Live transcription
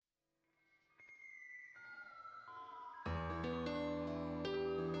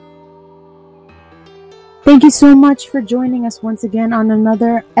Thank you so much for joining us once again on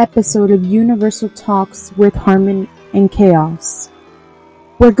another episode of Universal Talks with Harmony and Chaos.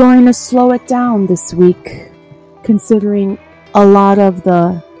 We're going to slow it down this week, considering a lot of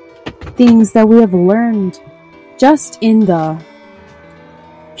the things that we have learned just in the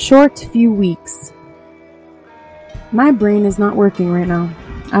short few weeks. My brain is not working right now.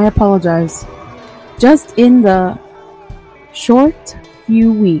 I apologize. Just in the short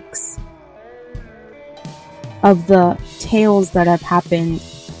few weeks of the tales that have happened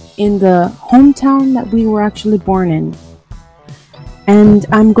in the hometown that we were actually born in. And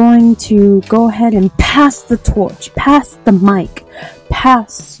I'm going to go ahead and pass the torch, pass the mic,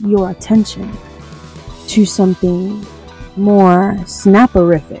 pass your attention to something more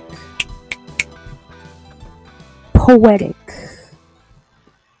snapperific, poetic,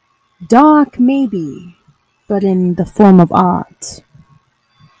 dark maybe, but in the form of art.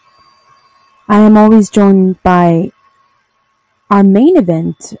 I am always joined by our main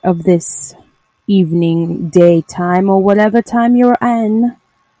event of this evening, daytime, or whatever time you're in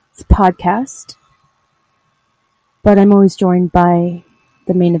this podcast. But I'm always joined by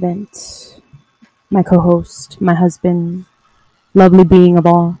the main event, my co-host, my husband, lovely being of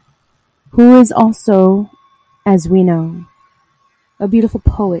all, who is also, as we know, a beautiful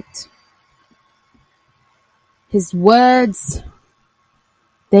poet. His words,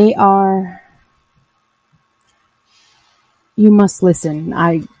 they are... You must listen.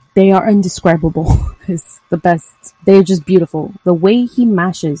 They are indescribable. It's the best. They're just beautiful. The way he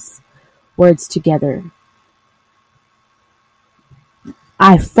mashes words together.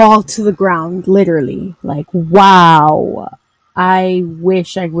 I fall to the ground, literally. Like, wow. I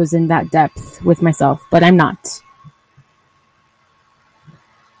wish I was in that depth with myself, but I'm not.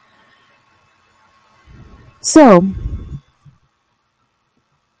 So,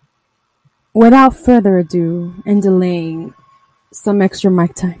 without further ado and delaying some extra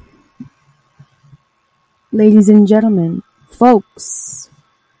mic time, ladies and gentlemen, folks,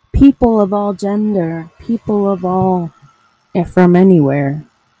 people of all gender, people of all from anywhere.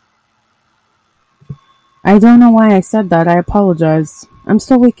 I don't know why I said that. I apologize. I'm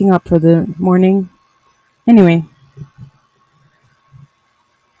still waking up for the morning. Anyway,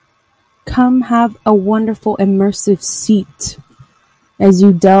 come have a wonderful immersive seat as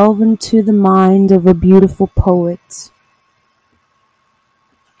you delve into the mind of a beautiful poet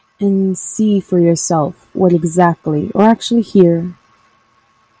and see for yourself what exactly, or actually hear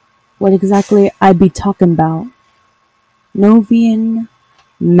what exactly I be talking about. Novian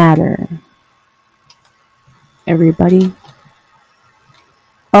matter. Everybody.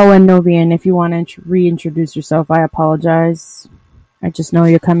 Oh, and Novian, if you want to reintroduce yourself, I apologize. I just know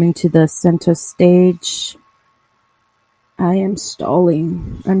you're coming to the center stage. I am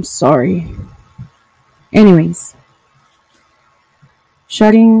stalling. I'm sorry. Anyways.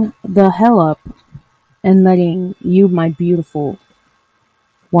 Shutting the hell up and letting you, my beautiful,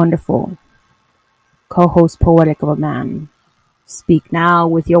 wonderful, co-host poetic of a man, speak now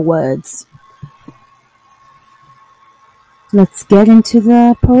with your words. Let's get into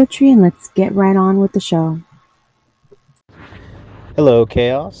the poetry and let's get right on with the show. Hello,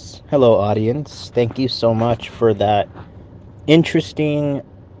 Chaos. Hello, audience. Thank you so much for that interesting,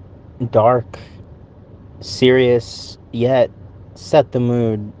 dark, serious, yet set the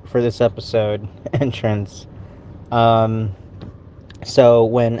mood for this episode entrance. So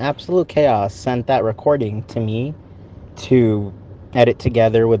when Absolute Chaos sent that recording to me to edit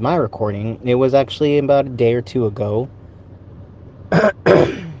together with my recording, it was actually about a day or two ago.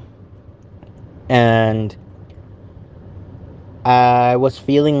 And I was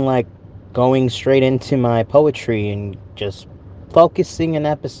feeling like going straight into my poetry and just focusing an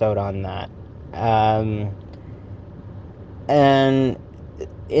episode on that. And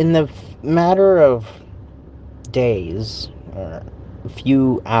in the matter of days, or a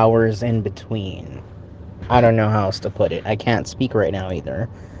few hours in between, I don't know how else to put it. I can't speak right now either.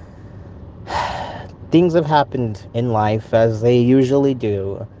 Things have happened in life, as they usually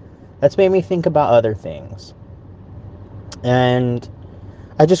do. That's made me think about other things. And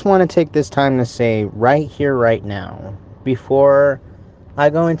I just want to take this time to say, right here, right now, before I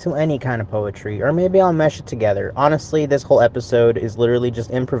go into any kind of poetry, or maybe I'll mesh it together. Honestly, this whole episode is literally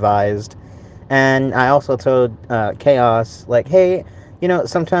just improvised. And I also told Chaos, like, hey,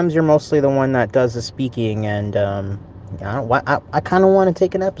 sometimes you're mostly the one that does the speaking, and I kind of want to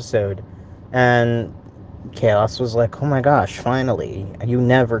take an episode. And Chaos was like, oh my gosh, finally, you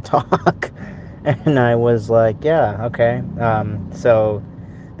never talk. And I was like, yeah, okay. So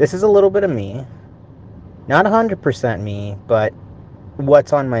this is a little bit of me. Not 100% me, but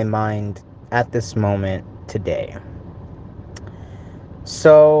what's on my mind at this moment today.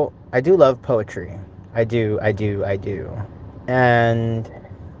 So, I do love poetry. I do. And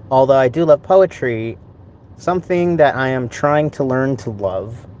although I do love poetry, something that I am trying to learn to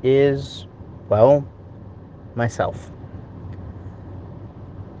love is, well, myself.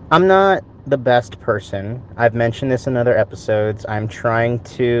 I'm not the best person. I've mentioned this in other episodes. I'm trying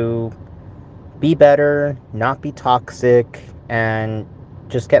to be better, not be toxic, and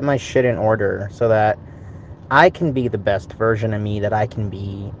just get my shit in order so that I can be the best version of me that I can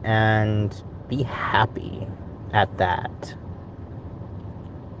be and be happy at that.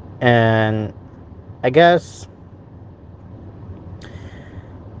 And I guess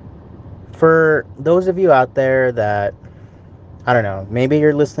for those of you out there that, I don't know, maybe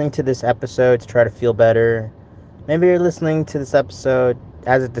you're listening to this episode to try to feel better. Maybe you're listening to this episode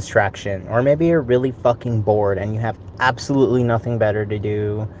as a distraction. Or maybe you're really fucking bored and you have absolutely nothing better to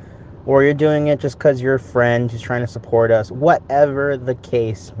do. Or you're doing it just because you're a friend who's trying to support us. Whatever the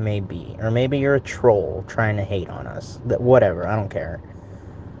case may be. Or maybe you're a troll trying to hate on us. Whatever, I don't care.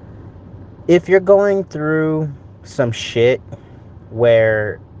 If you're going through some shit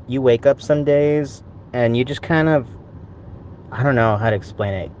where you wake up some days and you just kind of, I don't know how to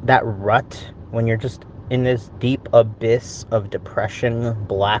explain it, that rut when you're just in this deep abyss of depression,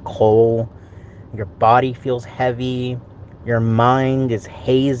 black hole, your body feels heavy, your mind is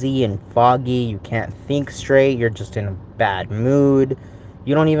hazy and foggy, you can't think straight, you're just in a bad mood,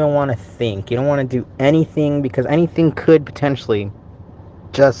 you don't even want to think, you don't want to do anything because anything could potentially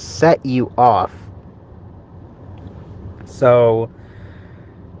just set you off. So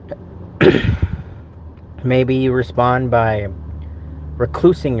maybe you respond by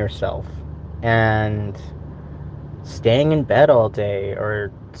reclusing yourself and staying in bed all day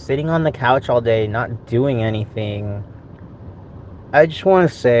or sitting on the couch all day not doing anything. I just want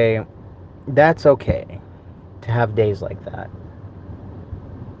to say that's okay to have days like that.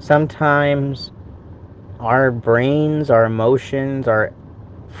 Sometimes our brains, our emotions, our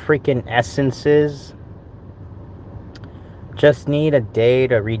freaking essences just need a day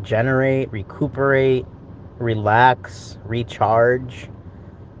to regenerate, recuperate, relax, recharge.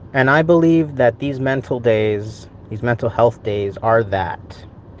 And I believe that these mental days, these mental health days, are that.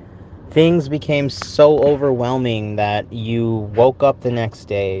 Things became so overwhelming that you woke up the next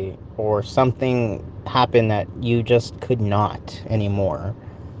day or something happened that you just could not anymore.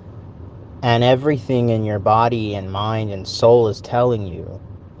 And everything in your body and mind and soul is telling you,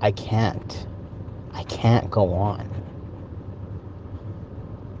 I can't go on.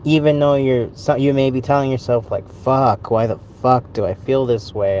 Even though you may be telling yourself like, fuck, why the fuck do I feel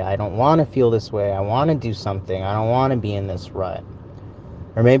this way? I don't want to feel this way. I want to do something. I don't want to be in this rut.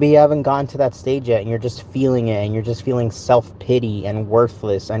 Or maybe you haven't gotten to that stage yet and you're just feeling it and you're just feeling self-pity and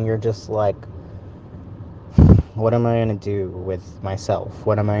worthless and you're just like, what am I going to do with myself?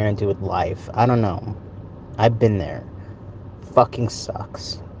 What am I going to do with life? I don't know. I've been there. Fucking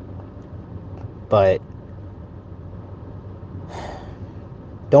sucks. But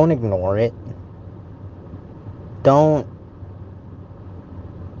don't ignore it. Don't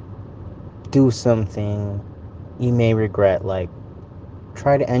do something you may regret, like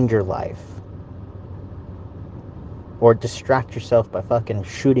try to end your life. Or distract yourself by fucking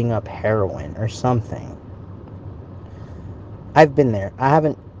shooting up heroin or something. I've been there. I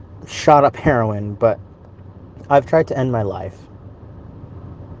haven't shot up heroin, but I've tried to end my life.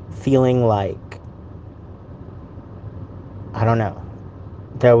 Feeling like, I don't know,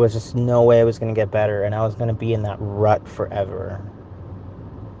 there was just no way I was going to get better and I was going to be in that rut forever.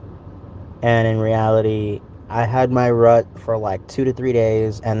 And in reality, I had my rut for like 2 to 3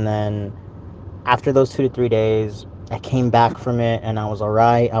 days, and then after those 2 to 3 days, I came back from it and I was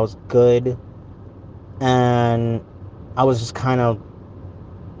alright, I was good, and I was just kind of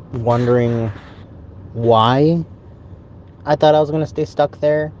wondering why I thought I was going to stay stuck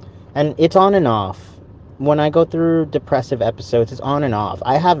there. And it's on and off. When I go through depressive episodes, it's on and off.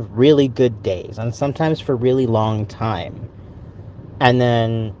 I have really good days, and sometimes for really long time. And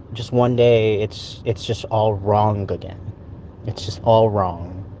then just one day, it's just all wrong again. It's just all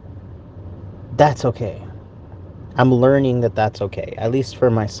wrong. That's okay. I'm learning that that's okay, at least for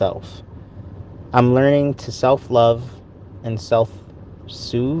myself. I'm learning to self-love and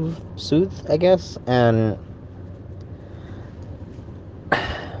self-soothe, I guess, and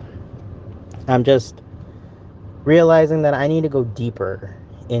I'm just realizing that I need to go deeper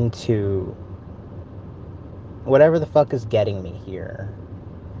into whatever the fuck is getting me here.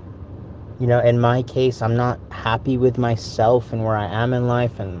 You know, in my case, I'm not happy with myself and where I am in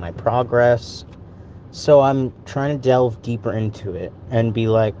life and my progress. So I'm trying to delve deeper into it and be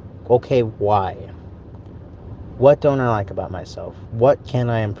like, okay, why? What don't I like about myself? What can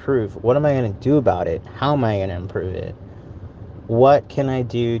I improve? What am I going to do about it? How am I going to improve it? What can I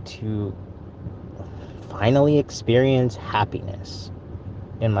do to finally experience happiness?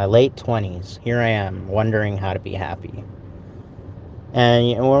 In my late 20s, here I am, wondering how to be happy. And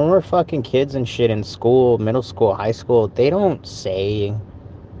you know, when we're fucking kids and shit in school, middle school, high school, they don't say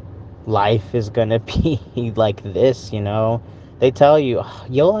life is gonna be like this, you know? They tell you, "Oh,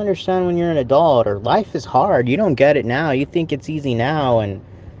 you'll understand when you're an adult," or life is hard, you don't get it now, you think it's easy now. And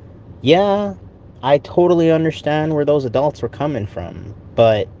yeah, I totally understand where those adults were coming from,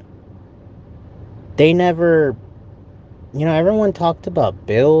 but they never, you know, everyone talked about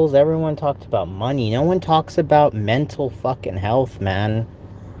bills, everyone talked about money, no one talks about mental fucking health, man.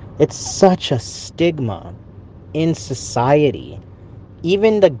 It's such a stigma in society.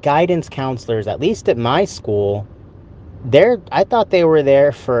 Even the guidance counselors, at least at my school, I thought they were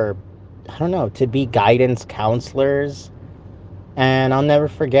there for, I don't know, to be guidance counselors. And I'll never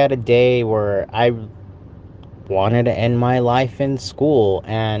forget a day where I wanted to end my life in school,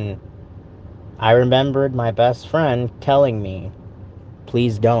 and I remembered my best friend telling me,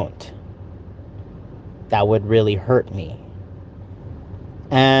 please don't. That would really hurt me.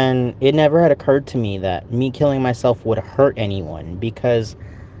 And it never had occurred to me that me killing myself would hurt anyone, because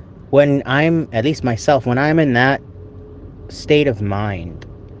when I'm, at least myself, when I'm in that state of mind,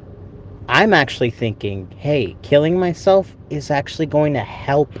 I'm actually thinking, hey, killing myself is actually going to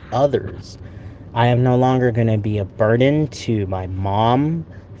help others. I am no longer going to be a burden to my mom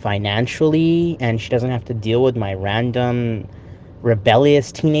financially, and she doesn't have to deal with my random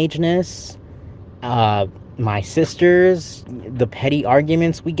rebellious teenageness. My sisters, the petty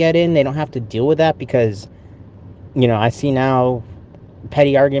arguments we get in, they don't have to deal with that, because, you know, I see now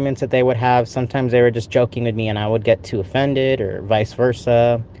petty arguments that they would have, sometimes they were just joking with me and I would get too offended, or vice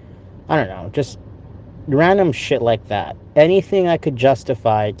versa. I don't know, just random shit like that. Anything I could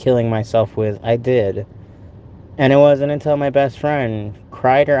justify killing myself with, I did. And it wasn't until my best friend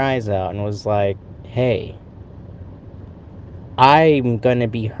cried her eyes out and was like, hey, I'm gonna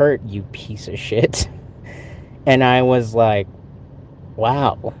be hurt, you piece of shit. And I was like,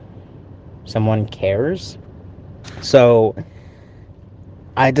 wow, someone cares? So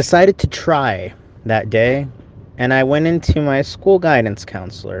I decided to try that day, and I went into my school guidance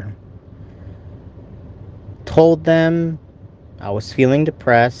counselor, told them I was feeling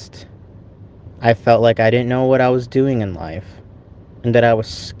depressed, I felt like I didn't know what I was doing in life, and that I was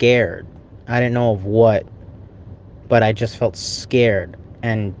scared. I didn't know of what, but I just felt scared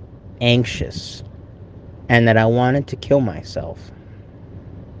and anxious, and that I wanted to kill myself.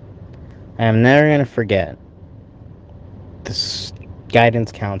 I'm never going to forget this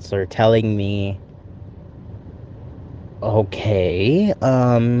guidance counselor telling me, okay,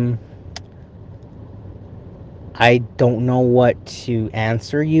 I don't know what to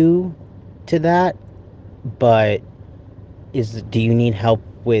answer you to that, but do you need help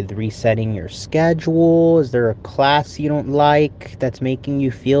with resetting your schedule? Is there a class you don't like that's making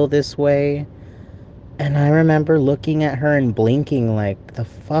you feel this way? And I remember looking at her and blinking like, the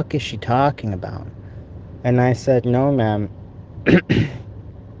fuck is she talking about? And I said, no, ma'am.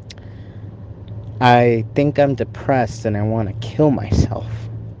 I think I'm depressed and I want to kill myself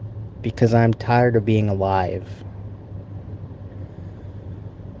because I'm tired of being alive.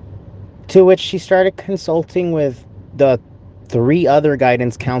 To which she started consulting with the 3 other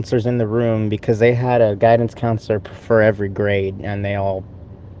guidance counselors in the room, because they had a guidance counselor for every grade and they all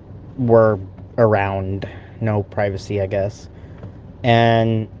were around. No privacy, I guess.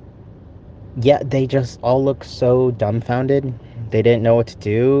 And yeah, they just all looked so dumbfounded. They didn't know what to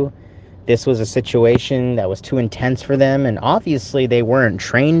do. This was a situation that was too intense for them, and obviously they weren't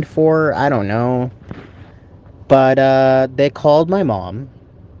trained for. I don't know. But they called my mom.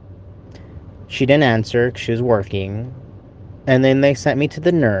 She didn't answer, she was working. And then they sent me to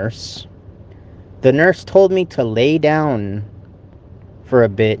the nurse. The nurse told me to lay down for a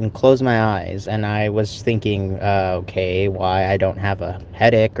bit and close my eyes. And I was thinking, okay, why? I don't have a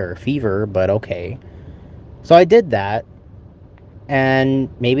headache or a fever, but okay. So I did that. And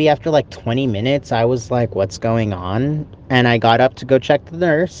maybe after like 20 minutes, I was like, what's going on? And I got up to go check the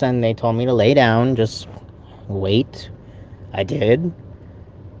nurse, and they told me to lay down, just wait. I did.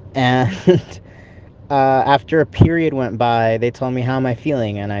 And after a period went by, they told me, how am I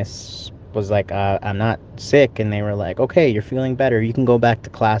feeling? And I was like, I'm not sick. And they were like, okay, you're feeling better. You can go back to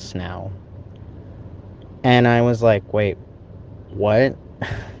class now. And I was like, wait, what?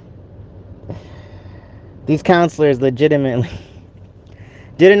 These counselors legitimately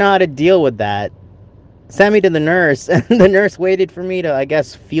didn't know how to deal with that. Sent me to the nurse, and the nurse waited for me to, I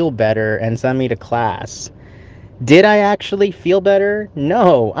guess, feel better and send me to class. Did I actually feel better?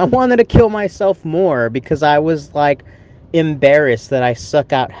 No. I wanted to kill myself more because I was like embarrassed that I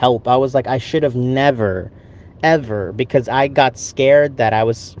suck out help. I was like, I should have never, ever, because I got scared that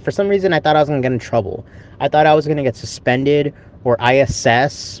for some reason, I thought I was going to get in trouble. I thought I was going to get suspended or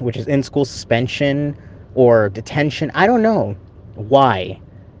ISS, which is in school suspension, or detention. I don't know why.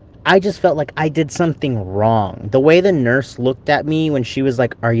 I just felt like I did something wrong. The way the nurse looked at me when she was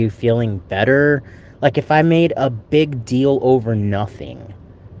like, "Are you feeling better?" Like if I made a big deal over nothing,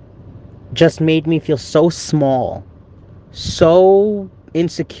 just made me feel so small, so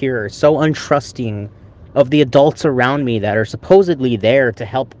insecure, so untrusting of the adults around me that are supposedly there to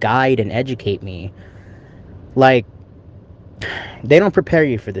help guide and educate me. Like, they don't prepare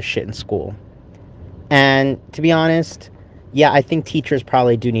you for this shit in school. And to be honest, yeah, I think teachers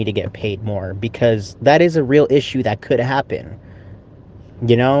probably do need to get paid more because that is a real issue that could happen,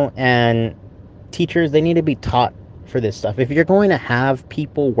 and teachers, they need to be taught for this stuff. If you're going to have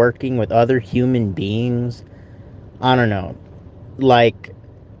people working with other human beings, I don't know, like,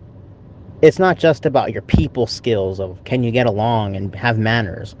 it's not just about your people skills of can you get along and have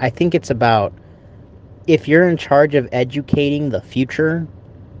manners. I think it's about if you're in charge of educating the future,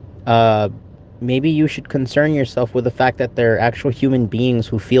 uh, maybe you should concern yourself with the fact that they're actual human beings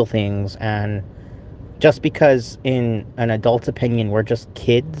who feel things, and just because in an adult's opinion we're just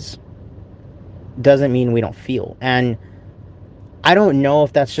kids doesn't mean we don't feel. And I don't know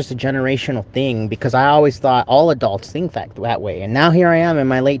if that's just a generational thing because I always thought all adults think that way. And now here I am in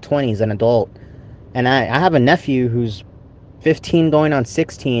my late 20s, an adult, and I have a nephew who's 15 going on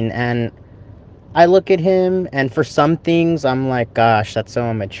 16, and I look at him, and for some things I'm like, gosh, that's so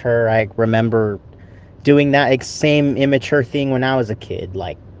immature. I remember doing that same immature thing when I was a kid,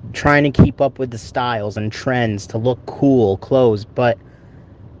 like trying to keep up with the styles and trends to look cool clothes. But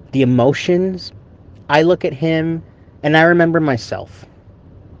the emotions, I look at him and I remember myself,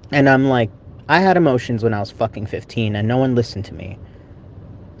 and I'm like, I had emotions when I was fucking 15 and no one listened to me.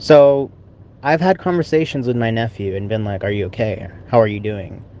 So I've had conversations with my nephew and been like, are you okay? How are you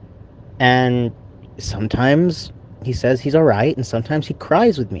doing? And sometimes he says he's all right, and sometimes he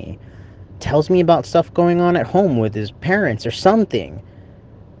cries with me, tells me about stuff going on at home with his parents or something.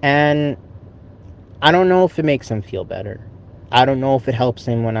 And I don't know if it makes him feel better. I don't know if it helps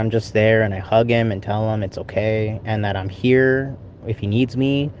him when I'm just there and I hug him and tell him it's okay and that I'm here if he needs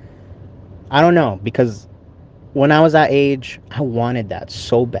me. I don't know, because when I was that age, I wanted that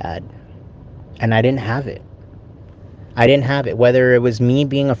so bad, and I didn't have it. I didn't have it. Whether it was me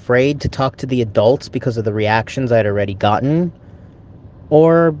being afraid to talk to the adults because of the reactions I'd already gotten,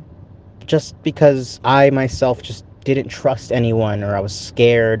 or just because I myself just didn't trust anyone, or I was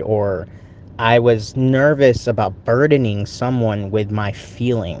scared, or I was nervous about burdening someone with my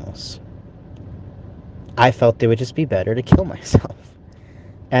feelings. I felt it would just be better to kill myself.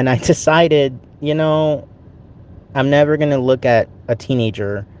 And I decided, I'm never going to look at a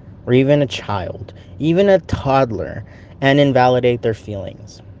teenager or even a child, even a toddler, and invalidate their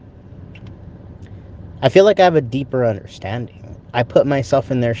feelings. I feel like I have a deeper understanding. I put myself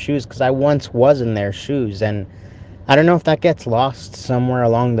in their shoes because I once was in their shoes, and I don't know if that gets lost somewhere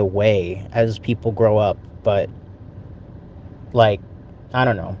along the way as people grow up, but, like, I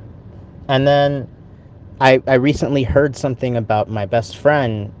don't know. And then I recently heard something about my best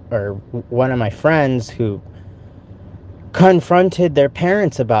friend, or one of my friends, who confronted their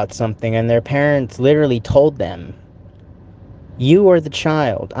parents about something, and their parents literally told them, you are the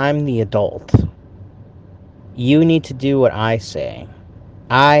child, I'm the adult. You need to do what I say.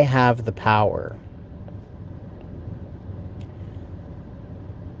 I have the power.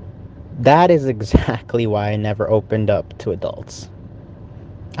 That is exactly why I never opened up to adults.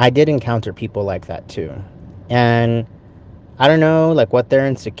 I did encounter people like that too. And I don't know, like, what they're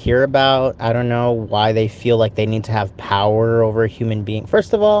insecure about. I don't know why they feel like they need to have power over a human being.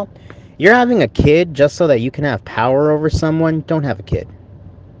 First of all, you're having a kid just so that you can have power over someone. Don't have a kid.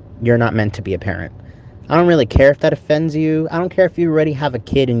 You're not meant to be a parent. I don't really care if that offends you. I don't care if you already have a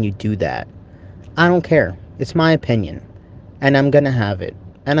kid and you do that. I don't care. It's my opinion. And I'm gonna have it.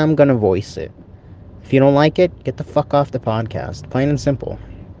 And I'm gonna voice it. If you don't like it, get the fuck off the podcast. Plain and simple.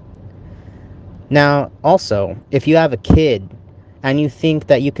 Now, also, if you have a kid and you think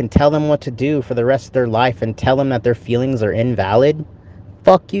that you can tell them what to do for the rest of their life and tell them that their feelings are invalid,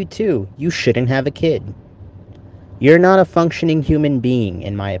 fuck you too. You shouldn't have a kid. You're not a functioning human being,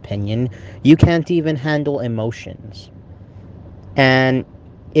 in my opinion. You can't even handle emotions. And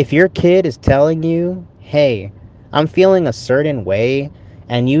if your kid is telling you, hey, I'm feeling a certain way,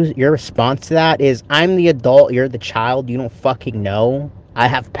 and your response to that is, I'm the adult, you're the child, you don't fucking know, I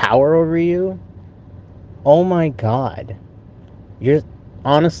have power over you, Oh my god. You're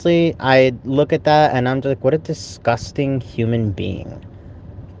honestly, I look at that and I'm just like, what a disgusting human being.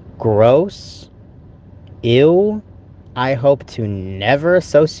 Gross. Ew. I hope to never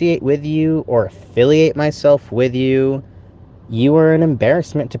associate with you or affiliate myself with you. You are an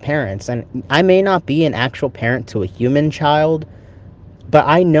embarrassment to parents. And I may not be an actual parent to a human child, but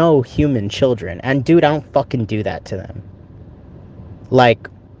I know human children. And dude, I don't fucking do that to them. Like,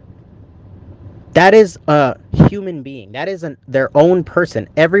 that is a human being. That is their own person.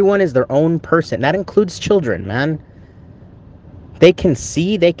 Everyone is their own person. That includes children, man. They can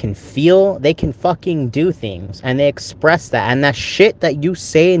see, they can feel, they can fucking do things, and they express that. And that shit that you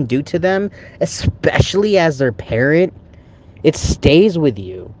say and do to them, especially as their parent, it stays with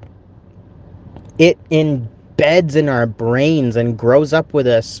you. It embeds in our brains and grows up with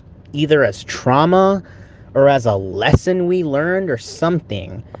us either as trauma or as a lesson we learned or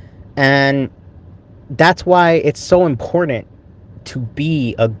something. And that's why it's so important to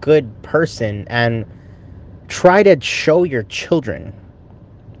be a good person and try to show your children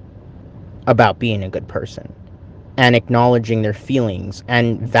about being a good person and acknowledging their feelings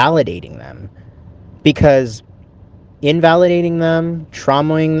and validating them. Because invalidating them,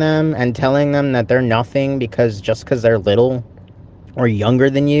 traumaing them, and telling them that they're nothing just because they're little or younger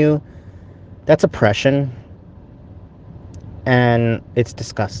than you, that's oppression. And it's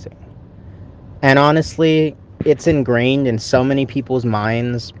disgusting. And honestly, it's ingrained in so many people's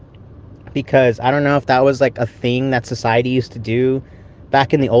minds because I don't know if that was like a thing that society used to do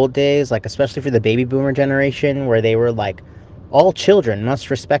back in the old days, like especially for the baby boomer generation, where they were like, all children must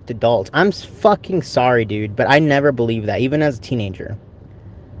respect adults. I'm fucking sorry, dude, but I never believed that, even as a teenager.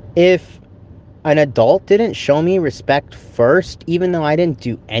 If an adult didn't show me respect first, even though I didn't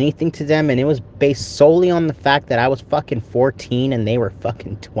do anything to them, and it was based solely on the fact that I was fucking 14 and they were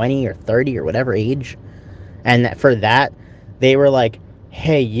fucking 20 or 30 or whatever age, and that for that, they were like,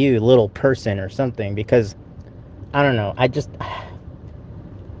 hey, you little person or something, because, I don't know,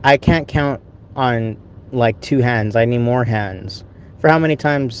 I can't count on, like, 2 hands. I need more hands for how many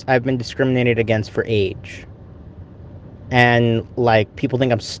times I've been discriminated against for age. And, like, people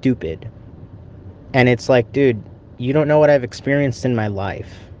think I'm stupid. And it's like, dude, you don't know what I've experienced in my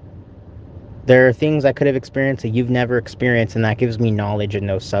life. There are things I could have experienced that you've never experienced, and that gives me knowledge in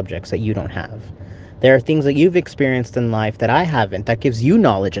those subjects that you don't have. There are things that you've experienced in life that I haven't, that gives you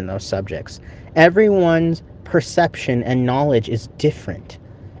knowledge in those subjects. Everyone's perception and knowledge is different.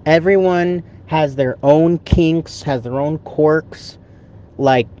 Everyone has their own kinks, has their own quirks.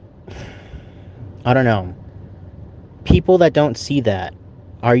 Like, I don't know. People that don't see that,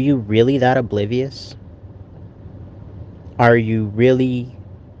 are you really that oblivious? Are you really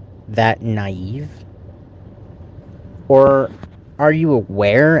that naive? Or are you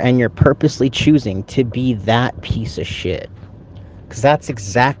aware and you're purposely choosing to be that piece of shit? Because that's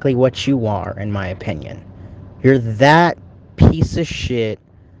exactly what you are, in my opinion. You're that piece of shit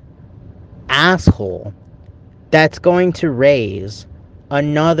asshole that's going to raise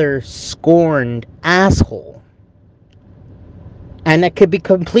another scorned asshole. And that could be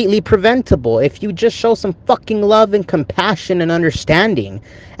completely preventable if you just show some fucking love and compassion and understanding.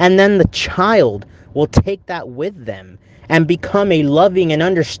 And then the child will take that with them and become a loving and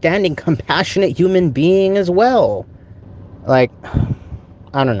understanding, compassionate human being as well. Like,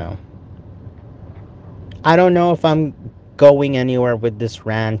 I don't know. I don't know if I'm going anywhere with this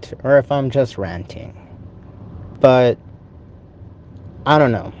rant or if I'm just ranting. But, I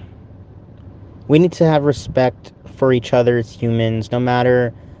don't know. We need to have respect for each other as humans, no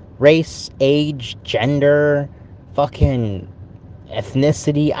matter race, age, gender, fucking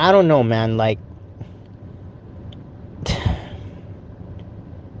ethnicity. I don't know, man. Like,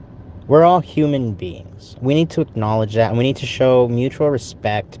 we're all human beings. We need to acknowledge that, and we need to show mutual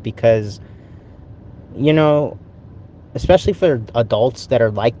respect because, you know, especially for adults that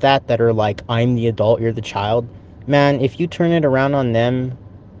are like that are like, I'm the adult, you're the child. Man, if you turn it around on them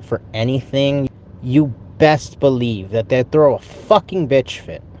for anything, you best believe that they throw a fucking bitch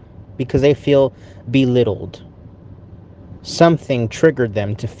fit because they feel belittled. Something triggered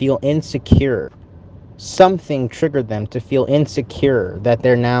them to feel insecure. Something triggered them to feel insecure that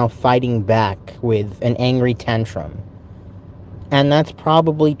they're now fighting back with an angry tantrum. And that's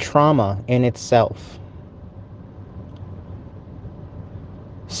probably trauma in itself.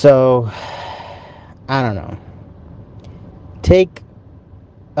 So, I don't know. Take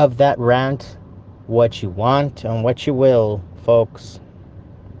of that rant what you want and what you will, folks.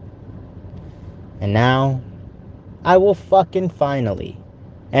 And now, I will fucking finally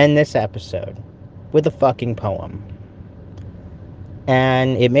end this episode with a fucking poem.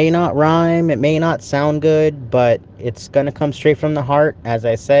 And it may not rhyme, it may not sound good, but it's gonna come straight from the heart. As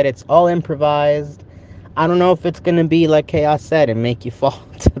I said, it's all improvised. I don't know if it's gonna be like Chaos said and make you fall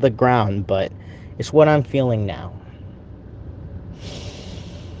to the ground, but it's what I'm feeling now.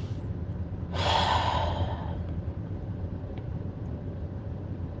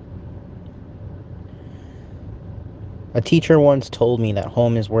 A teacher once told me that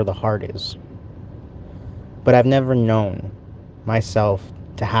home is where the heart is. But I've never known myself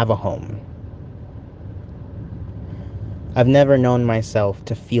to have a home. I've never known myself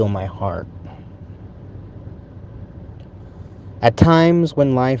to feel my heart. At times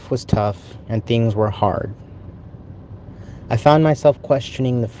when life was tough and things were hard, I found myself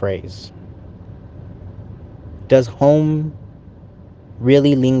questioning the phrase, does home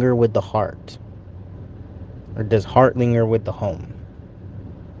really linger with the heart? Or does heart linger with the home?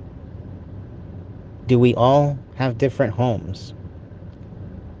 Do we all have different homes?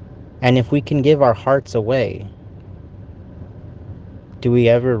 And if we can give our hearts away, do we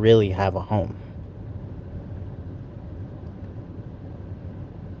ever really have a home?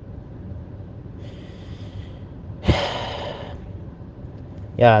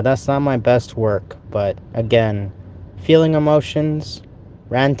 Yeah, that's not my best work, but again, feeling emotions,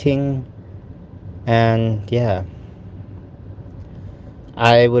 ranting, and yeah.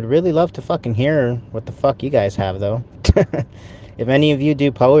 I would really love to fucking hear what the fuck you guys have, though. If any of you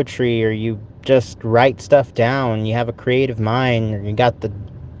do poetry, or you just write stuff down, you have a creative mind, or you got the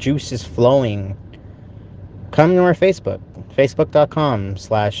juices flowing, come to our Facebook,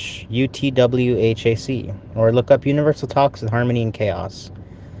 facebook.com/UTWHAC, or look up Universal Talks with Harmony and Chaos,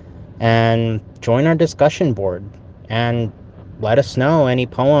 and join our discussion board, and let us know any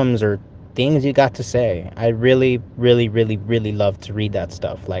poems or things you got to say. I really, really, really, really love to read that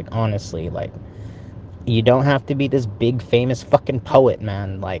stuff. Like, honestly, like, you don't have to be this big famous fucking poet,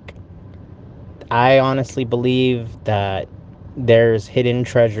 man. Like, I honestly believe that there's hidden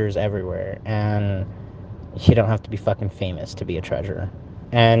treasures everywhere, and you don't have to be fucking famous to be a treasure.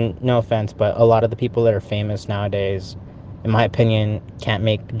 And no offense, but a lot of the people that are famous nowadays, in my opinion, can't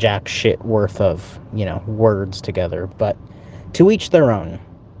make jack shit worth of, words together. But to each their own.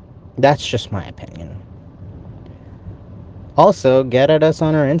 That's just my opinion. Also, get at us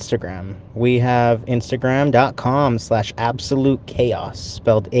on our Instagram. We have Instagram.com/absolute chaos,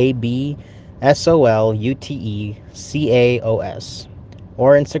 spelled ABSOLUTECAOS.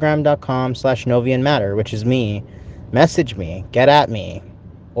 Or Instagram.com/Novian Matter, which is me. Message me, get at me.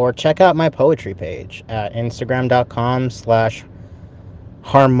 Or check out my poetry page at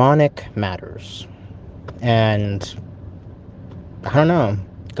Instagram.com/Harmonic Matters. And I don't know.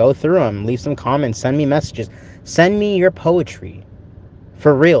 Go through them, leave some comments, send me messages, send me your poetry.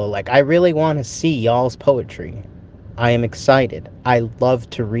 For real, like, I really want to see y'all's poetry. I am excited. I love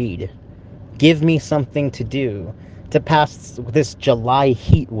to read. Give me something to do to pass this July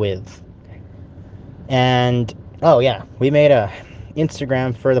heat with. And, oh yeah, we made a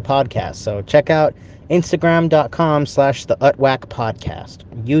Instagram for the podcast, so check out Instagram.com/the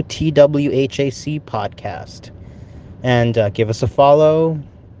UTWHAC UTWHAC podcast. And give us a follow,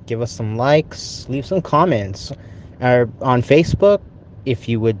 give us some likes, leave some comments. On Facebook, if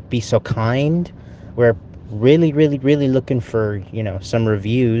you would be so kind. We're really, really, really looking for, some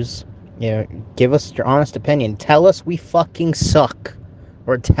reviews. Give us your honest opinion. Tell us we fucking suck.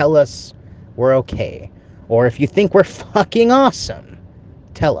 Or tell us we're okay. Or if you think we're fucking awesome,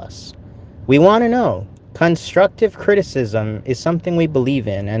 tell us. We want to know. Constructive criticism is something we believe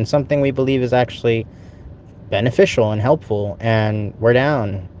in, and something we believe is actually beneficial and helpful, and we're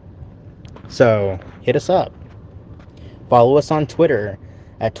down. So hit us up. Follow us on Twitter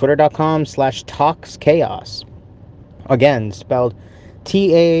at twitter.com/talkschaos. Again, spelled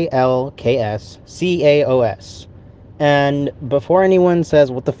TALKSCAOS. And before anyone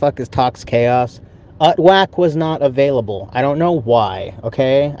says, what the fuck is Talks Chaos? UTWHAC was not available. I don't know why,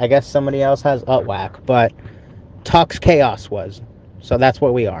 okay? I guess somebody else has UTWHAC, but Talks Chaos was. So that's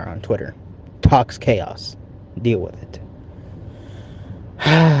what we are on Twitter. Talks Chaos. Deal with it.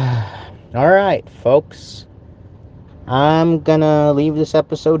 Alright, folks. I'm gonna leave this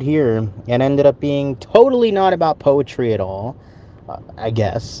episode here. It ended up being totally not about poetry at all, I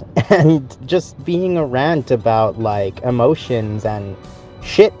guess. And just being a rant about, like, emotions and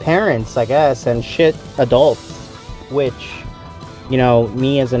shit parents, I guess, and shit adults. Which,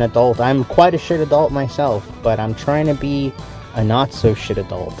 me as an adult, I'm quite a shit adult myself, but I'm trying to be a not so shit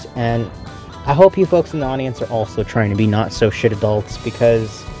adult. And I hope you folks in the audience are also trying to be not so shit adults,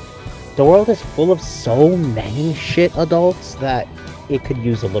 because the world is full of so many shit adults that it could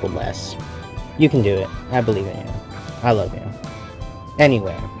use a little less. You can do it. I believe in you. I love you.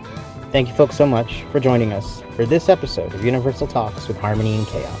 Anyway, thank you folks so much for joining us for this episode of Universal Talks with Harmony and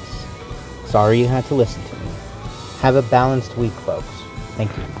Chaos. Sorry you had to listen to me. Have a balanced week, folks.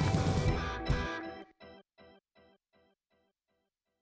 Thank you.